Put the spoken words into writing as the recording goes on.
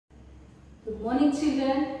Good morning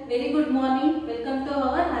children. Very good morning. Welcome to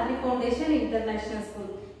our Early Foundation International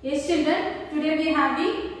School. Yes children, today we have the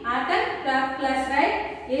Art and Craft class,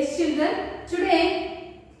 right? Yes children,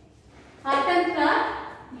 today Art and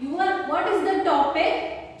Craft, what is the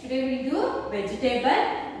topic? Today we do vegetable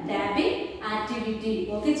dabbing activity.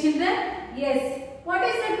 Okay children? Yes. What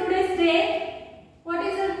is the today's date? What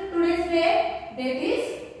is the today's date? Date is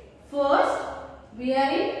first. We are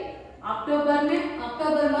in October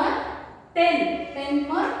month 10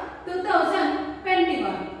 month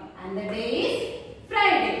 2021 and the day is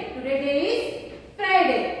Friday. Today day is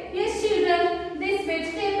Friday. Yes children, this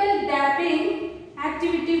vegetable dabbing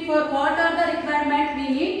activity, for what are the requirements we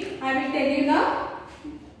need, I will tell you now.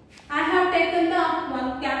 I have taken the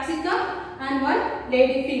one capsicum and one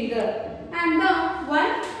lady finger and the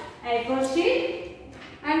one A4 sheet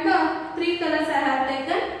and the three colors I have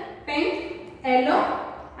taken: pink,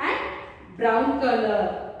 yellow and brown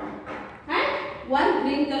color. One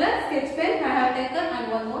green color sketch pen I have taken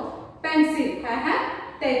and one more pencil I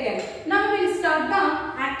have taken. Now we will start the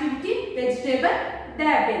activity vegetable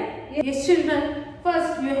dabbing. Yes children,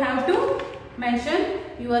 first you have to mention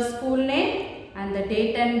your school name and the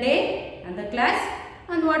date and day and the class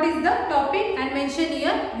and what is the topic, and mention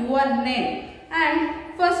here your name.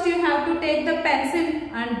 And first you have to take the pencil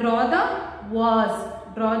and draw the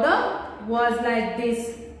vase. Draw the vase like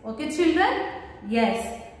this. Okay children?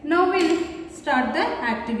 Yes. Now we will start the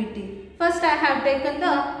activity. First I have taken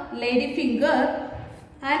the lady finger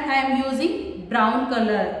and I am using brown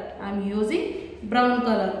color. I am using brown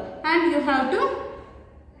color and you have to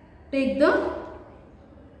take the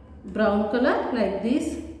brown color like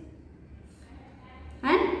this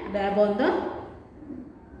and dab on the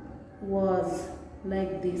vase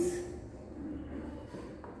like this.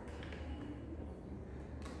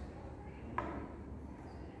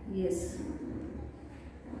 Yes.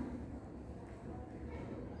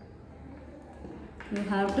 You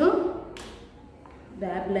have to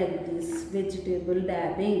dab like this, vegetable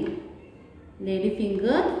dabbing. Lady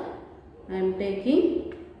finger I am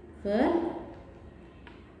taking for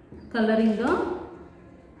coloring the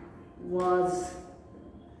vase.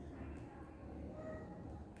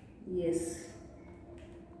 Yes.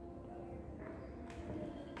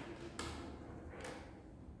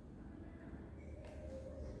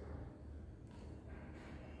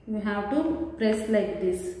 You have to press like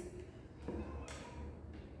this.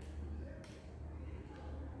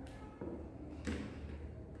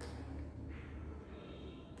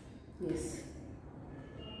 Yes.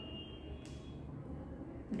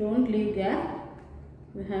 Don't leave gap.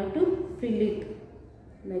 You have to fill it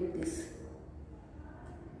like this.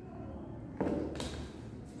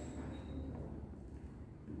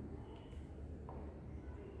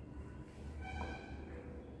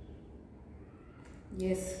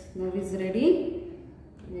 Yes, now is ready.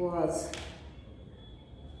 Was.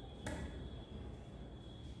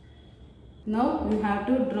 Now you have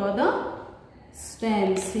to draw the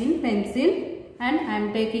stems in pencil and I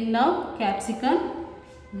am taking now capsicum.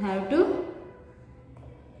 You have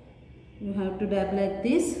to dab like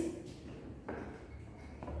this.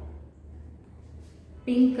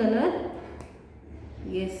 Pink color.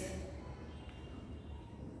 Yes.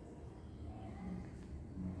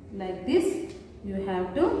 Like this you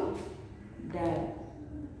have to dab.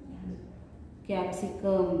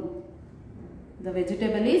 Capsicum. The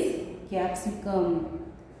vegetable is capsicum.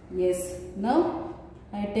 Yes. Now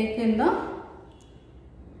I have taken the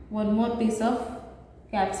one more piece of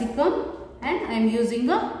capsicum and I am using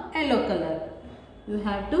a yellow color. You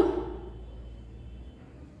have to,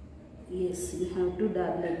 yes, you have to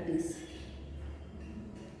dab like this.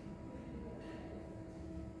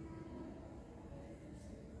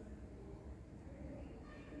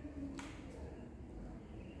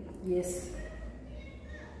 Yes.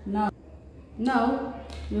 Now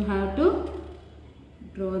you have to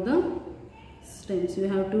draw the stems. You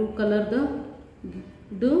have to color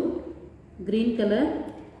the green color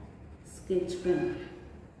sketch pen.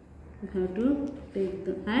 You have to take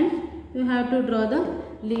the, and you have to draw the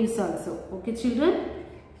leaves also. Okay children?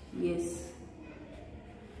 Yes.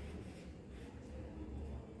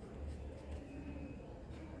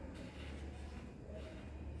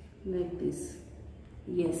 Like this.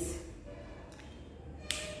 Yes.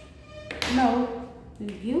 Now we'll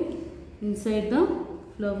give inside the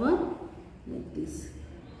flower like this.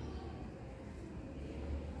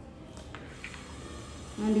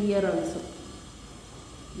 And here also.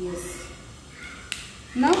 Yes.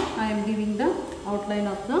 Now I am giving the outline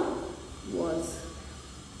of the walls.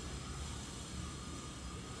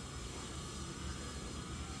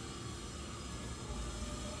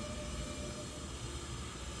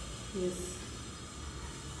 Yes.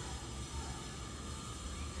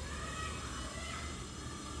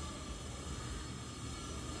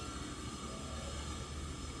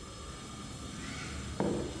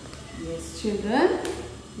 Yes, children.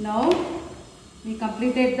 Now we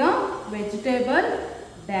completed the vegetable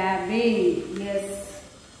dabbing. Yes,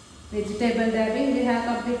 vegetable dabbing we have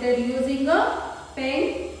completed using a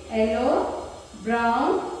pen, yellow,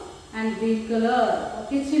 brown and green color.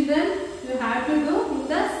 Okay, children, you have to do in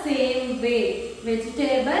the same way.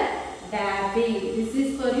 Vegetable dabbing. This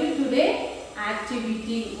is for you today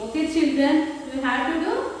activity. Okay, children, you have to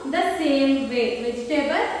do the same way.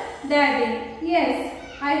 Vegetable dabbing. Yes.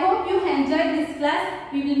 I hope you enjoyed this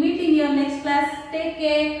class. We will meet in your next class. Take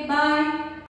care. Bye.